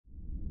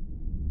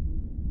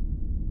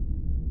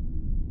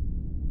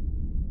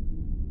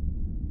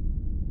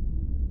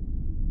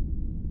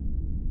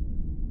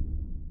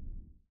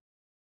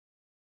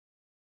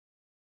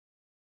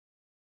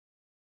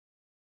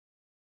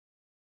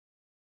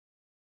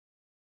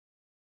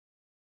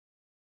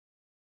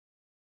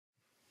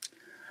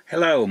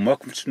Hello and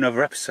welcome to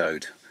another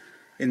episode.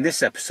 In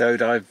this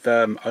episode I've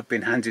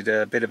been handed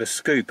a bit of a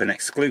scoop, an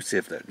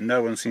exclusive that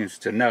no one seems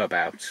to know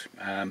about.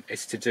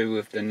 It's to do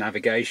with the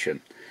navigation.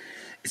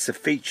 It's a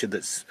feature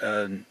that's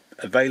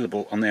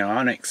available on the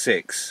Ioniq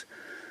 6,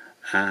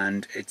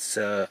 and it's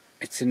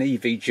an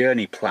EV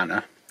journey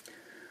planner,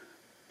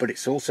 but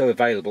it's also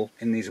available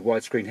in these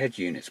widescreen head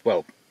units.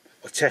 Well,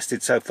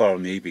 tested so far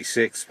on the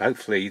EV6,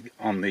 hopefully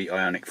on the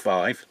Ioniq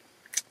 5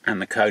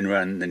 and the Kona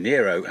and the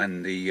Niro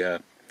and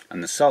the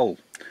Soul,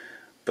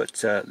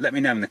 but let me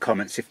know in the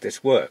comments if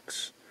this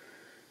works.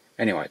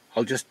 Anyway,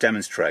 I'll just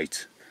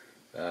demonstrate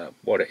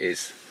what it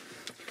is.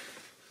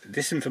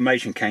 This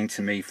information came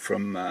to me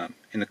from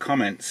in the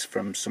comments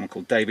from someone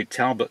called David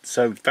Talbot,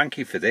 so thank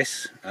you for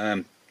this.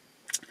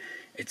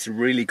 It's a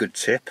really good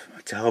tip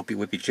to help you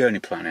with your journey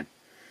planning,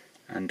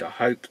 and I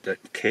hope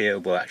that Kia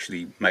will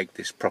actually make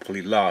this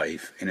properly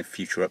live in a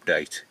future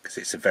update, because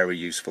it's a very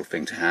useful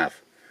thing to have.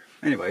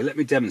 Anyway, let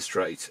me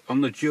demonstrate. On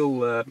the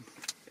dual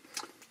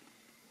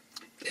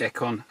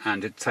aircon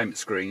and entertainment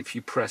screen, if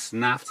you press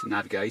nav to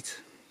navigate,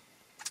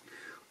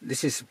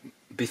 this is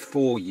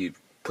before you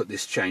put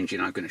this change in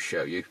I'm going to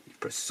show you. You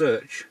press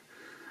search,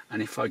 and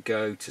if I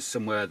go to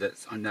somewhere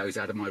that I know is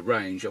out of my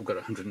range, I've got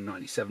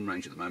 197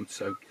 range at the moment,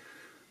 so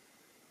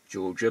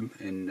Georgeham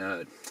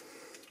in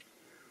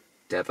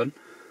Devon.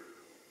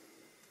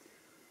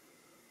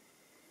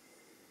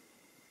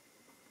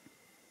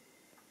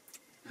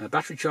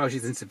 Battery charge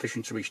is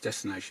insufficient to reach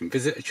destination.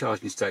 Visit a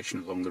charging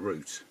station along the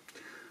route.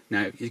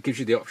 Now, it gives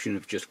you the option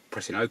of just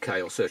pressing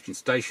OK or searching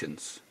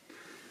stations.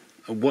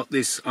 And what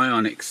this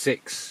Ioniq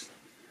 6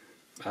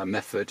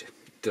 method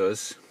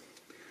does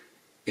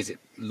is it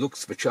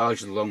looks for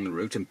charges along the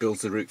route and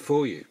builds the route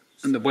for you.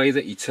 And the way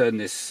that you turn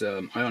this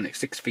Ioniq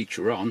 6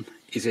 feature on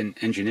is in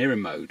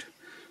engineering mode.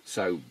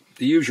 So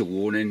the usual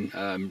warning,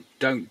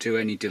 don't do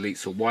any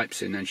deletes or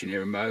wipes in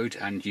engineering mode,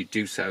 and you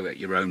do so at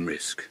your own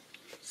risk.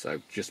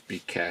 So just be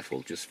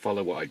careful, just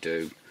follow what I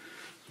do,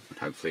 and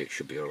hopefully it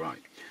should be alright.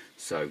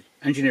 So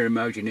engineering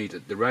mode, you need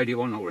the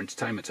radio on or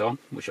entertainment on,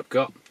 which I've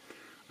got,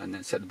 and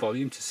then set the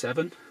volume to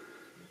 7,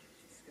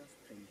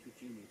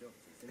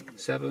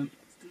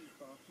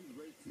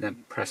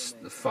 then press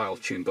the file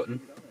tune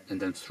button, and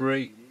then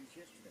 3,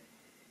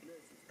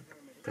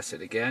 press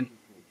it again,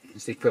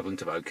 it's the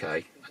equivalent of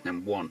OK, and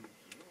then 1,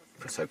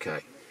 press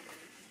OK.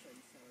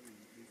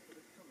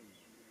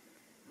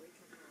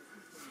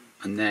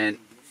 And then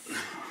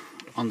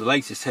on the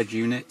latest head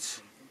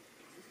units,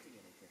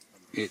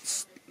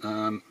 it's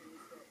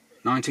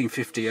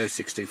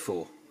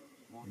 1950-0624,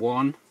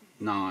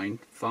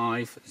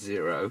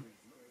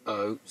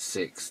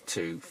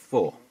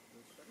 1950-0624.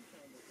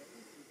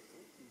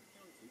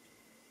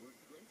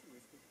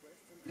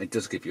 It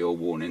does give you a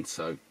warning,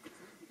 so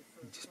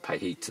just pay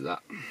heed to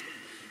that.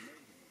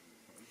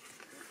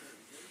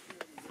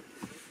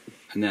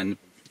 And then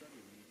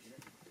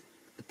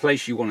the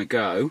place you want to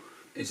go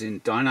is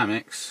in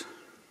Dynamics,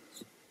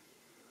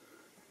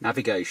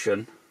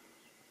 Navigation,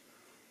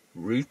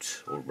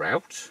 Route or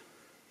Route.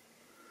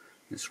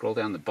 And scroll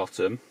down the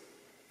bottom,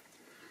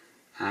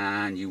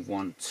 and you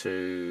want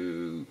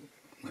to,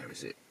 where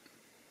is it?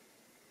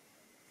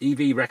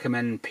 EV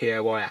recommend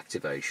POI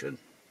activation.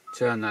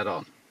 Turn that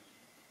on,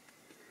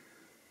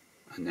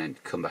 and then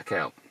come back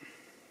out.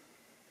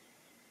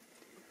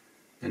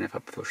 Then if I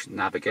push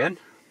nav again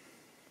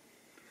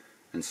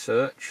and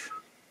search,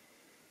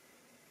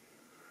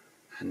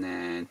 and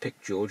then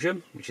pick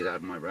Georgeham, which is out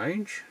of my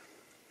range.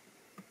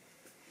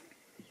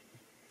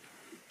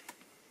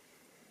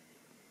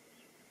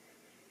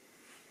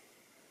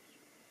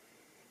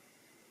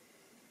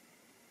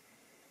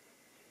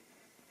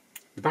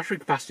 The battery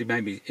capacity may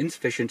be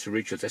insufficient to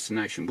reach your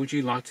destination. Would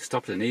you like to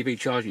stop at an EV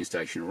charging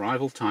station?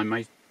 Arrival time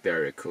may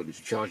vary according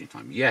to charging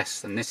time.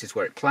 Yes, and this is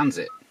where it plans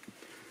it.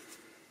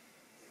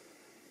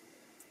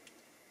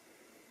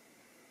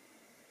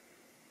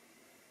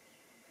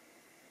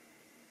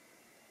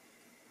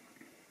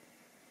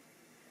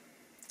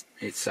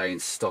 It's saying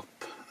stop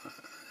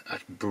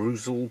at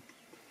Brusel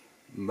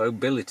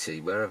Mobility,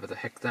 wherever the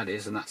heck that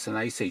is, and that's an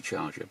AC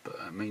charger. But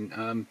I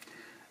mean,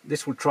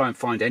 this will try and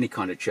find any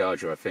kind of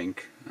charger, I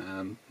think.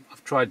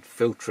 I've tried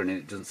filtering and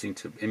it doesn't seem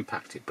to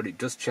impact it, but it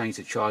does change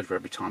the charger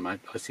every time I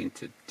seem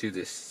to do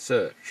this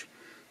search.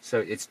 So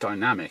it's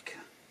dynamic.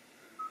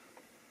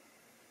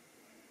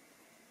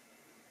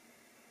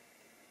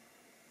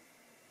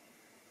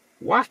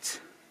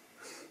 What?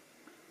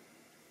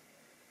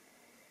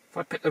 If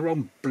I picked the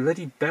wrong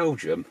bloody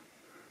Belgium.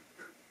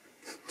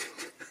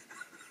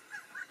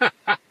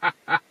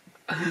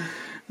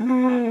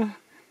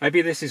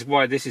 Maybe this is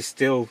why this is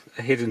still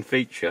a hidden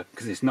feature,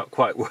 because it's not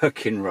quite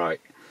working right.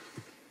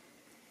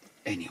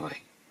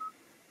 Anyway.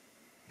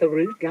 The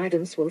route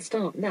guidance will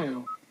start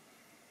now.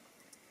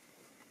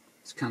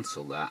 Let's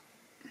cancel that.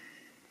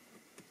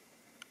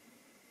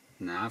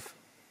 Nav.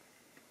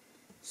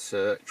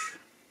 Search.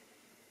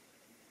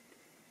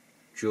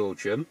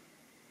 Georgeham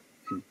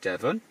in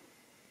Devon.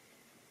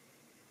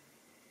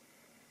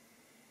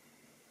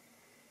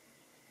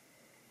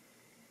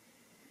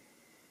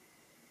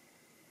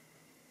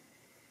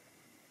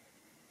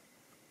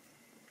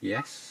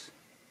 Yes.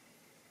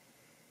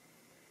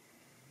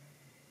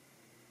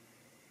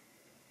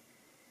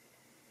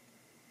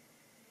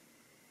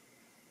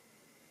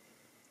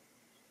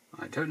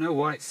 I don't know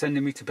why it's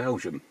sending me to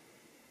Belgium.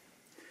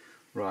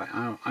 Right,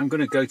 I'm going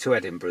to go to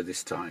Edinburgh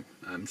this time,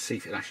 see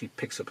if it actually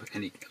picks up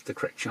any of the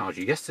correct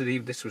charger. Yesterday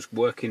this was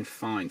working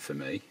fine for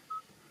me,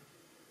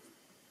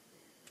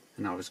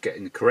 and I was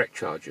getting the correct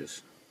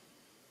chargers.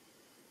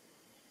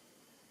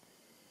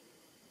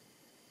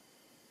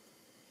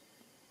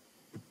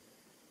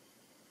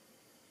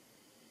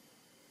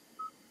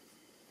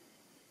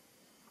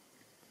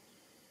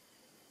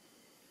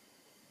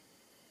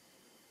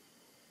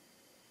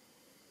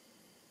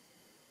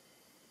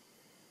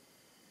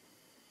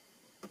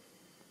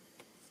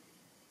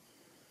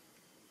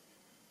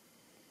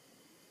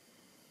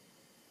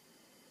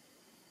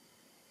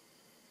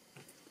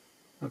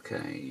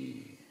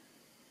 Okay,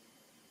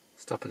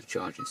 stop at the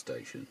charging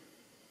station.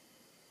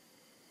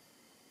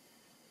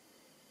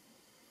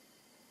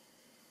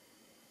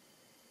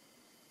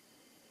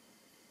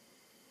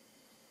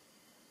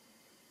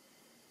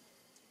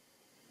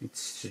 It's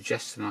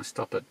suggesting I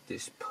stop at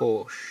this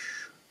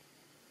Porsche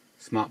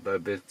Smart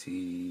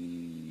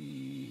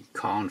Mobility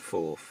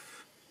Cornwall.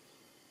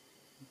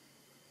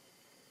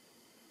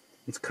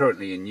 It's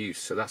currently in use,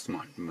 so that's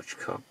not much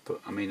cut,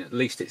 but I mean, at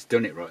least it's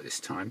done it right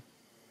this time.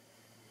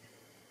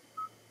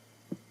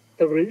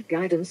 The route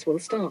guidance will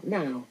start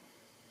now.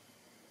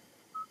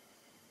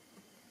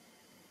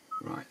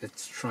 Right,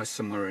 let's try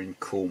somewhere in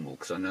Cornwall,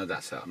 because I know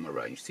that's out of my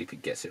range. See if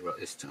it gets it right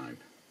this time.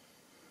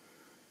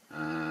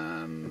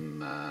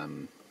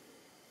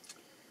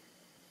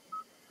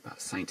 About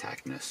St.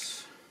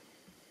 Agnes.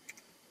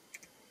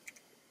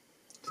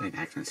 St.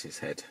 Agnes's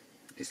Head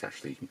is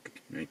actually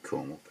in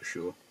Cornwall for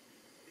sure.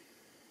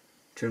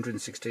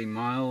 216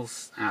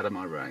 miles out of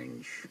my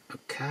range.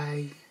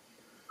 Okay.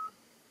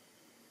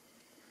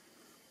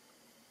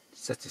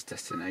 Set this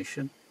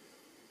destination.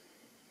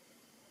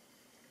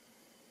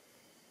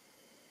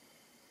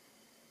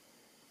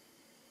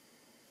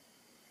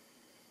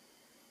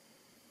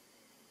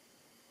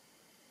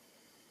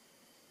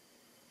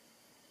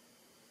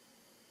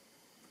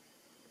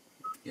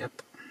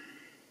 Yep.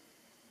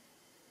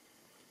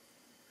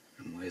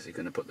 And where's he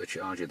going to put the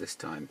charger this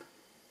time?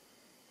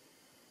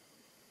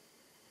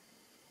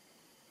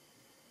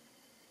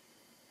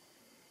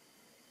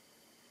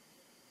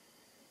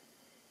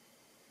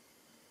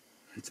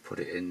 Let's put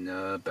it in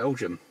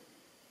Belgium.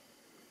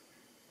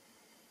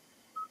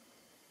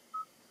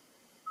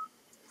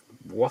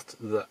 What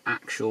the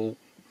actual...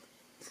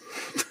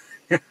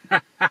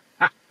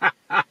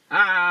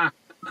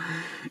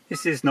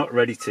 This is not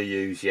ready to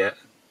use yet.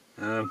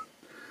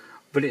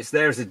 But it's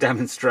there as a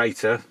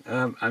demonstrator,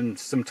 and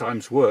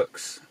sometimes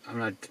works. I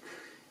mean, it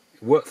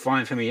worked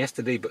fine for me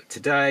yesterday, but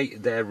today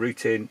their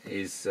routing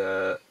is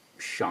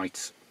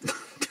shite.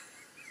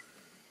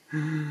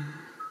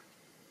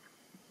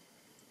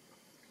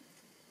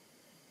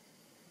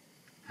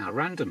 How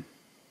random.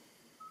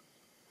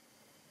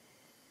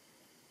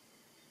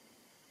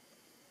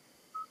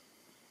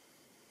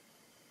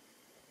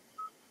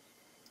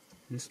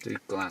 Let's do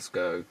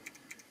Glasgow.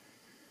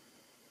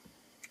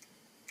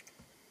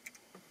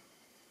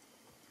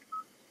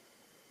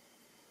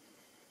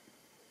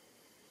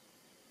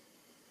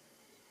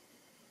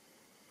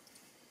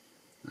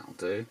 That'll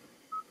do.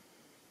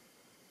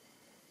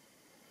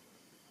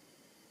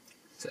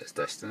 Set its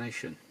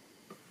destination.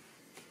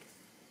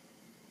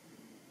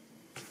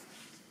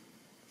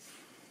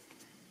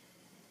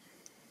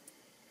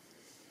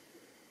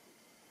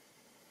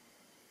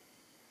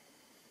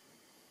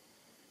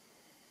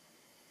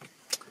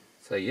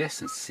 So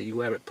yes, and see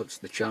where it puts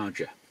the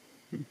charger.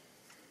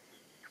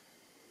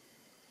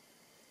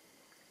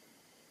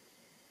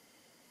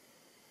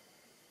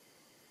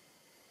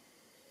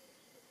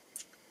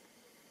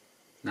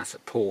 That's a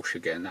Porsche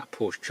again, that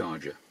Porsche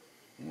charger,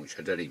 which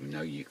I don't even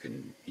know you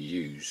can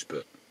use,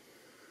 but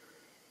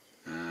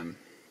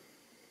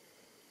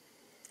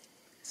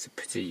it's a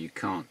pity you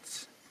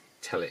can't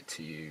tell it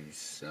to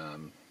use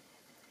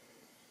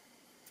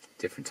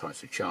different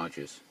types of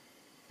chargers,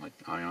 like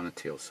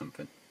Ioniq or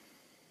something.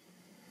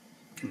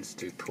 Let's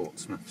do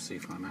Portsmouth, see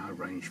if I'm out of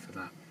range for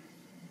that.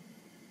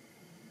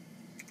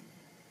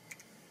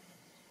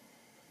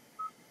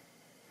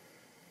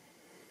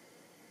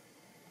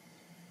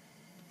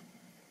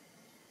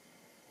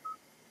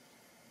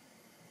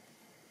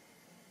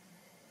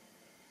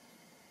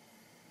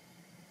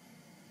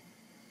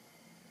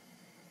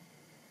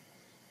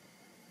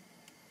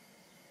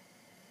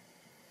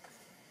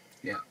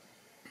 Yeah.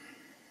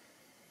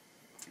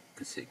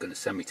 It's going to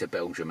send me to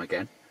Belgium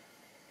again.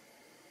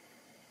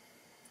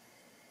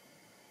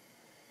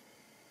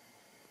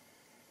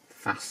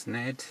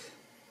 Fastned.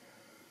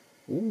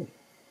 Ooh,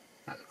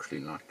 that actually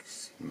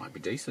looks like it might be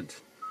decent.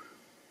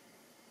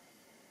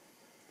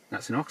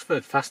 That's an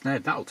Oxford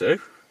Fastned, that'll do.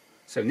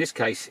 So in this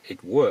case,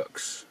 it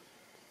works.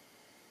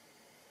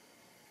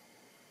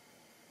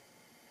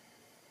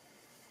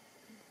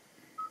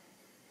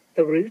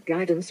 The route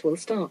guidance will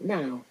start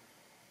now.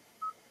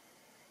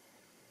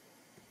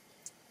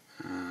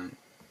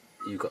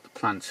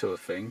 plan tour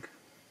thing.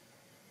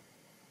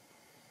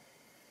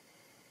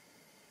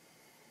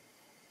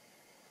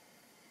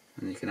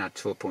 And you can add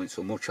tour points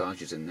or more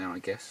charges in there, I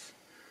guess.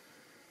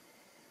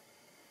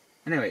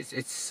 Anyway,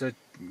 it's a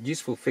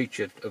useful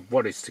feature of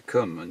what is to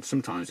come, and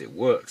sometimes it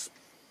works.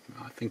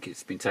 I think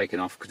it's been taken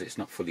off because it's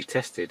not fully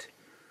tested.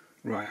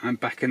 Right, I'm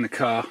back in the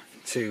car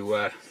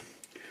to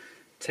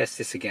test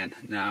this again.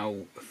 Now,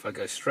 if I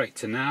go straight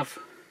to nav,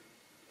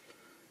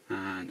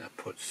 and I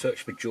put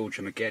search for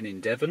Georgeham again in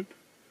Devon.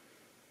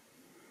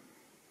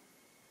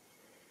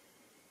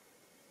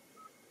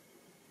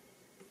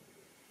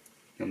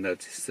 You'll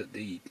notice that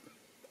the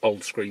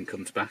old screen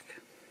comes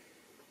back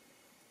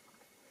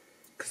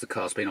because the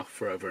car's been off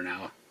for over an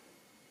hour.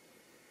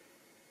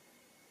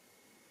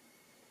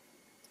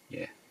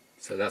 Yeah,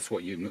 so that's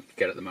what you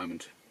get at the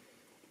moment.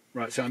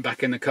 Right, so I'm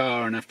back in the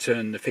car and I've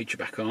turned the feature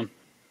back on,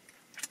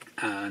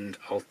 and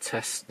I'll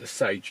test the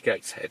Sage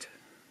Gateshead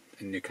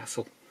in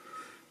Newcastle.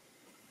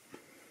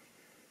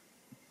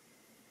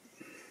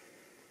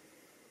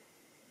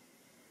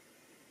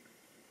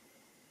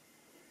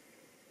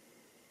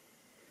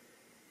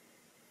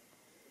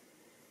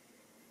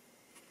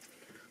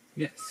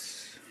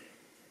 Yes.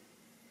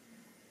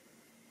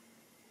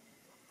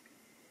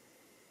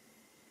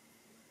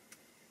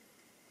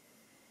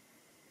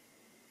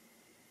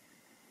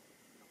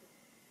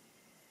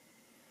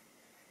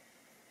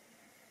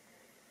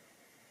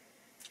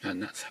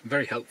 And that's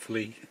very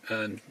helpfully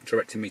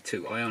directing me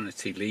to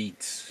Ionity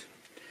Leeds.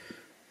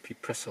 If you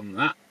press on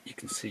that, you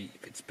can see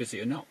if it's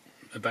busy or not.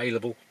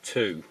 Available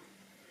to.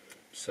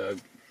 So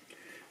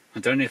I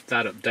don't know if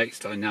that updates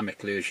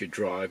dynamically as you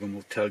drive and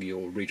will tell you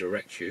or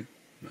redirect you,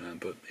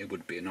 but it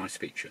would be a nice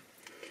feature.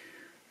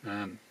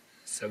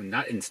 So in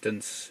that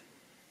instance,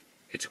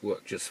 it's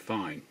worked just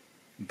fine.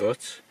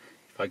 But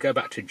if I go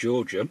back to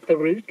Georgeham, The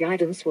route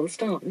guidance will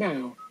start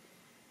now.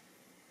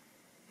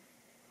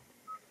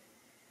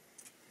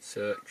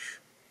 search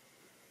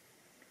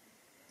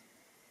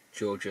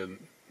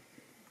Georgeham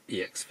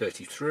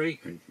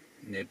EX33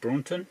 near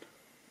Braunton.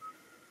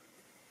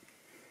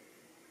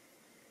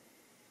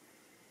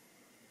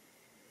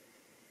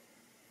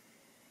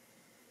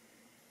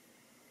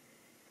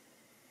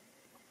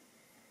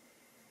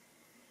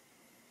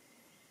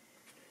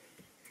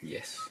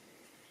 Yes.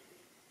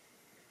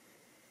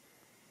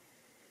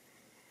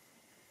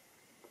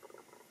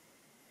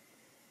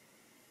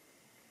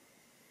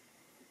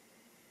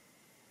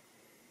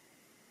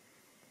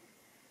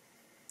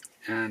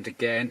 And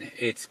again,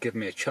 it's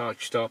given me a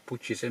charge stop,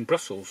 which is in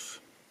Brussels.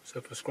 So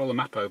if I scroll the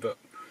map over,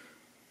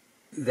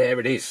 there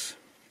it is.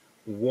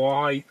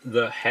 Why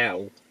the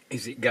hell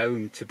is it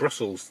going to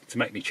Brussels to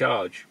make me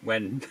charge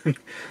when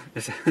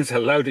there's a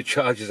load of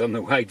charges on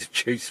the way to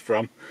choose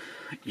from?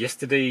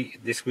 Yesterday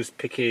this was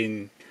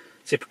picking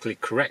typically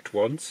correct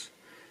ones,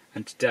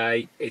 and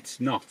today it's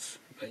not.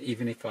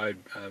 Even if I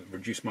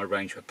reduce my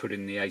range, I put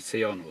in the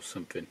AC on or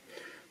something.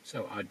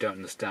 So I don't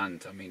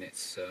understand. I mean,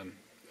 it's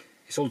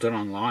all done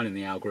online in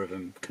the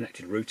algorithm,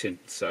 connected routing.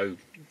 So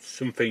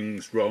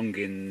something's wrong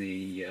in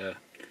the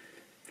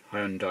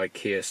Hyundai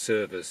Kia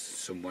servers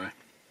somewhere.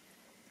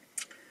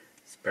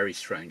 It's very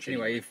strange.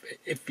 Anyway,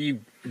 if you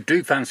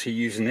do fancy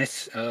using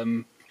this,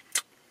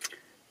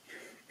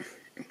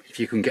 if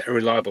you can get a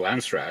reliable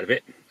answer out of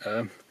it,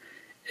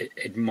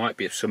 it might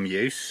be of some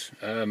use,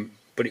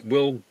 but it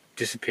will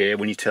disappear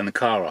when you turn the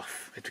car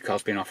off. If the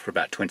car's been off for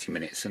about 20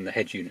 minutes and the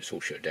head unit's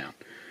all shut down.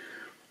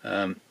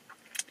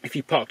 If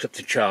you parked up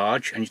to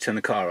charge and you turn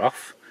the car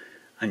off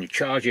and you're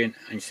charging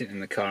and you sit in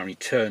the car and you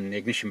turn the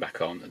ignition back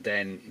on,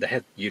 then the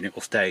head unit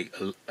will stay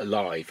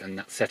alive and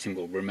that setting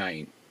will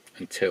remain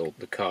until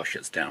the car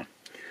shuts down.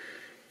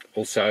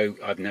 Also,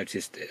 I've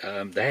noticed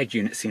the head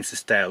unit seems to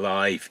stay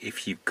alive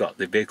if you've got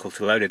the vehicle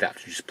to load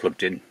adapter just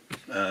plugged in.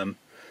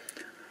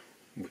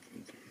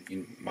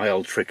 My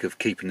old trick of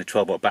keeping the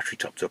 12 volt battery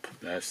topped up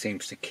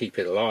seems to keep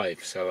it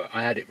alive. So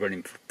I had it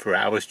running for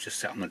hours, just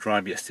sat on the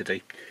drive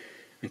yesterday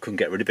and couldn't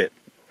get rid of it.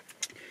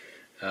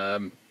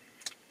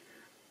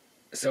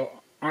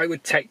 So I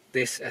would take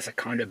this as a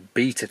kind of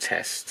beta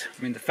test.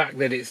 I mean, the fact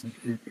that it's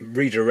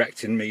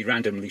redirecting me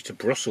randomly to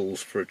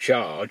Brussels for a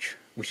charge,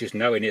 which is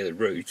nowhere near the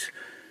route,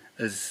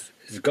 has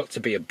got to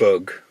be a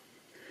bug,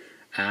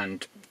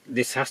 and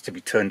this has to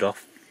be turned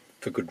off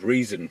for good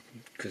reason,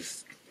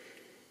 because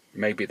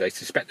maybe they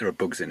suspect there are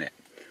bugs in it.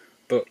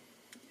 But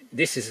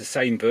this is the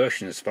same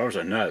version, as far as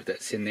I know,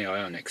 that's in the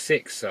Ioniq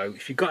 6. So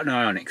if you've got an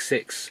Ioniq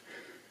 6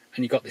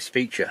 and you've got this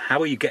feature, how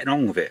are you getting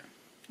on with it?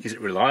 Is it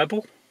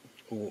reliable,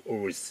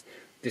 or is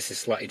this a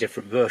slightly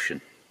different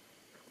version?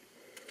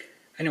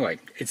 Anyway,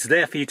 it's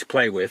there for you to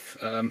play with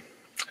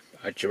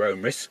at your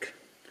own risk.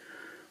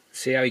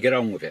 See how you get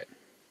on with it.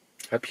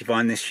 Hope you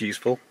find this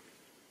useful.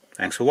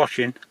 Thanks for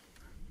watching.